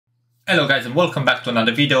Hello guys and welcome back to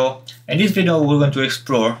another video. In this video we're going to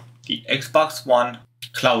explore the Xbox One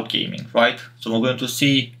cloud gaming, right? So we're going to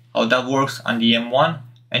see how that works on the M1,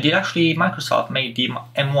 and did actually Microsoft make the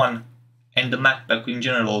M1 and the MacBook in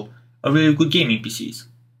general a really good gaming PCs?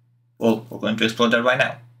 Well, we're going to explore that right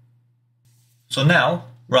now. So now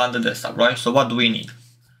we're on the desktop, right? So what do we need?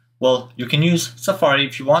 Well, you can use Safari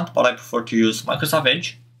if you want, but I prefer to use Microsoft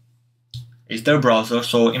Edge. It's their browser,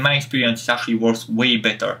 so in my experience it actually works way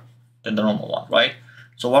better than the normal one, right?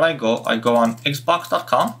 So what I go on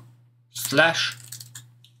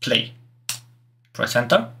xbox.com/play. Press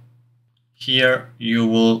enter. Here you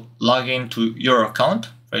will log into your account.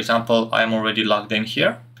 For example, I am already logged in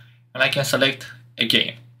here, and I can select a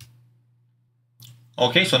game.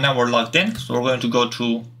 Okay, so now we're logged in. So we're going to go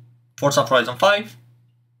to Forza Horizon 5.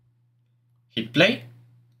 Hit play.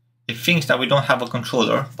 It thinks that we don't have a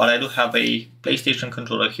controller, but I do have a PlayStation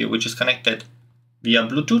controller here, which is connected via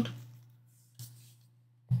Bluetooth.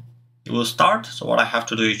 It will start, so what I have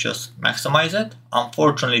to do is just maximize it.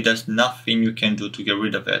 Unfortunately, there's nothing you can do to get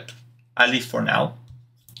rid of it, at least for now.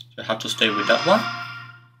 So I have to stay with that one.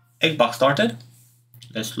 Xbox started.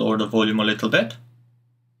 Let's lower the volume a little bit.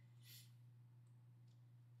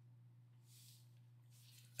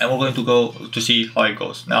 And we're going to go to see how it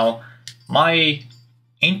goes. Now, my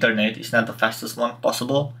internet is not the fastest one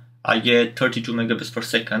possible. I get 32 megabits per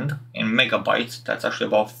second in megabytes. That's actually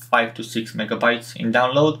about 5 to 6 megabytes in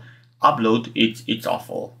download. Upload, it's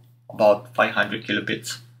awful, about 500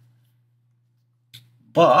 kilobits.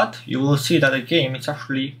 But you will see that the game is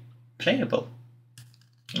actually playable,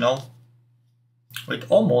 you know, with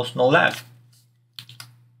almost no lag.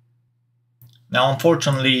 Now,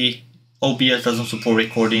 unfortunately, OBS doesn't support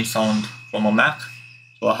recording sound from a Mac,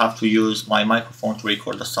 so I have to use my microphone to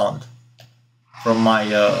record the sound from my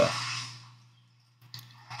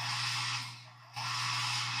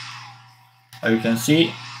as you can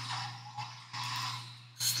see,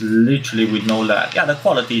 literally with no lag. Yeah, the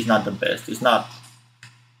quality is not the best. It's not.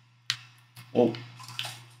 Oh,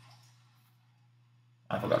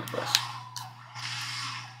 I forgot to press.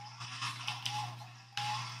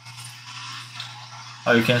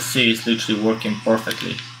 As you can see, it's literally working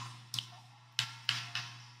perfectly.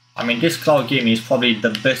 I mean, this cloud gaming is probably the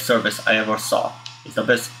best service I ever saw. It's the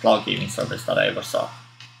best cloud gaming service that I ever saw.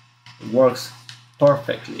 It works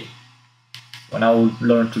perfectly. When I will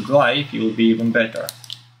learn to drive, it will be even better.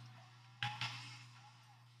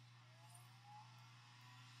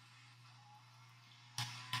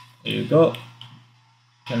 Here you go. You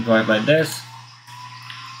can drive like this.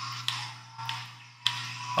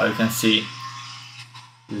 As you can see,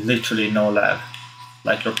 literally no lag,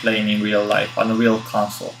 like you're playing in real life on a real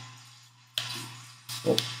console.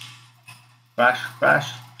 Oh. Crash,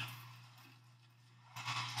 crash.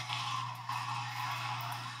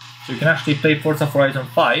 So you can actually play Forza Horizon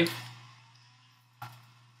 5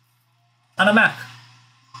 on a Mac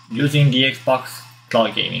using the Xbox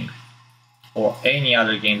Cloud Gaming or any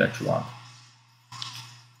other game that you want,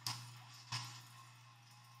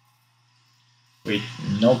 with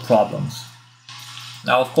no problems.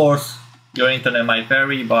 Now, of course, your internet might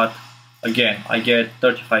vary, but again, I get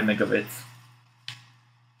 35 megabits.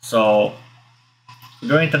 So if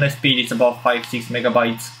your internet speed is about 5-6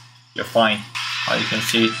 megabytes, you're fine. As you can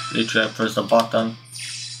see, literally I press the button.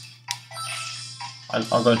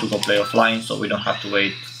 I'm going to go play offline so we don't have to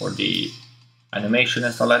wait for the animation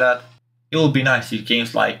and stuff like that. It would be nice if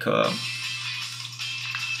games like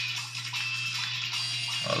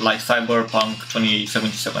Cyberpunk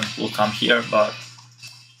 2077 will come here, but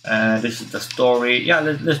this is the story. Yeah,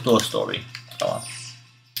 let's do a story. Come on.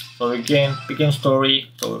 So again, begin story.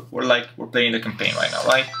 So we're playing the campaign right now,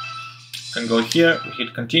 right? You can go here, we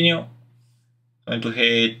hit continue. Going to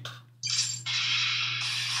hit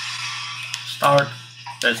start.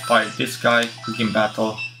 Let's fight this guy, begin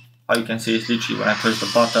battle. How you can see, it's literally when I press the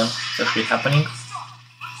button, it's actually happening.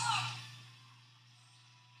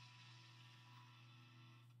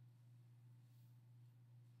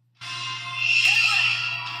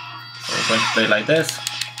 So we're going to play like this.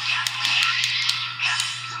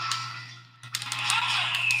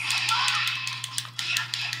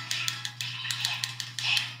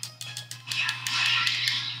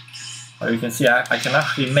 As you can see, I can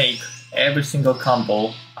actually make every single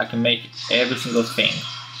combo. I can make every single thing.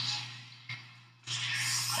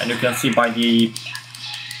 And you can see by the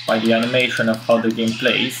animation of how the game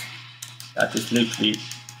plays, that is literally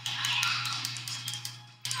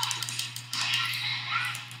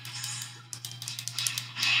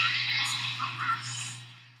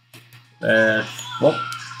whoop,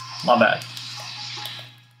 my bad.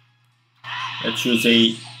 Let's use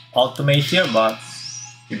a ultimate here, but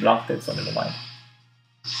He blocked it, so never mind.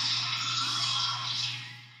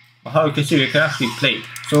 How you can see, you can actually play it.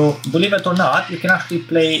 So believe it or not, you can actually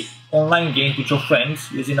play online games with your friends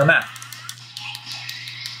using a Mac.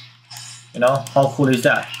 You know, how cool is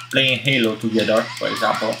that? Playing Halo together, for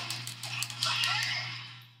example.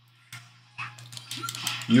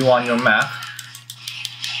 You on your Mac.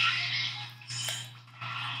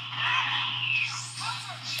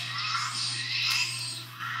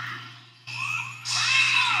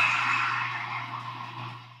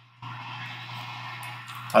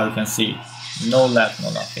 How you can see, no lag, no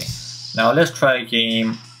nothing. Now let's try a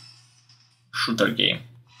game, shooter game,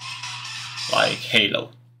 like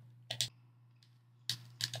Halo.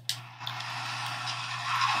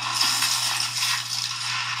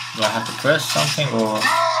 Do I have to press something or?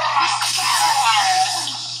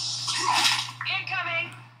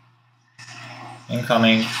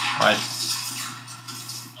 Incoming, right.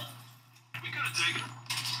 We could have taken him.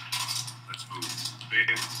 Let's move. Ben,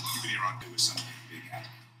 you've been here on doing something big happen.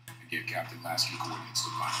 And give Captain Lasky coordinates to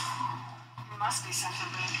find him. It must be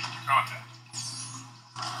something big. Contact.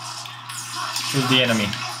 Who's the enemy?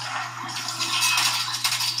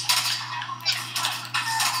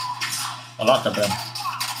 A lot of them.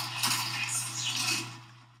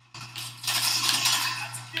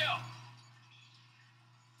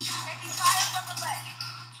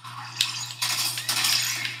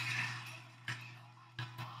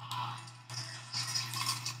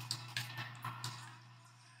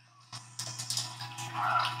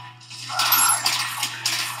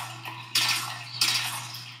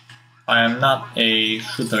 I am not a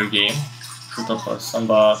shooter person,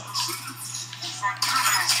 but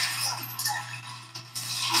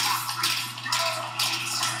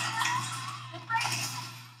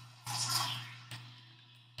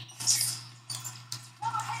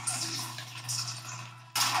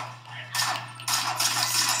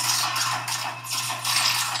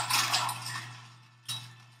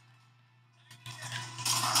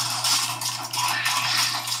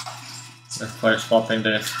let's try swapping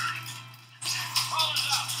this.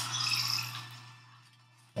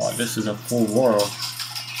 Wow, this is a full world.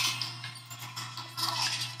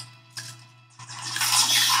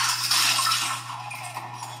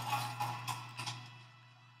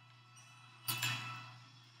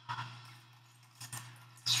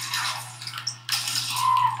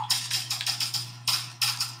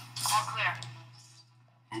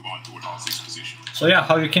 So yeah,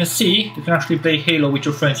 how you can see, you can actually play Halo with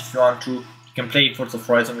your friends if you want to. You can play Forza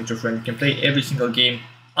Horizon with your friends. You can play every single game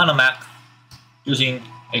on a Mac using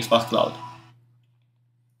Xbox Cloud.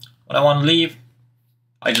 When I want to leave,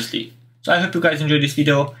 I just leave. So I hope you guys enjoyed this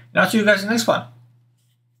video, and I'll see you guys in the next one.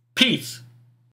 Peace!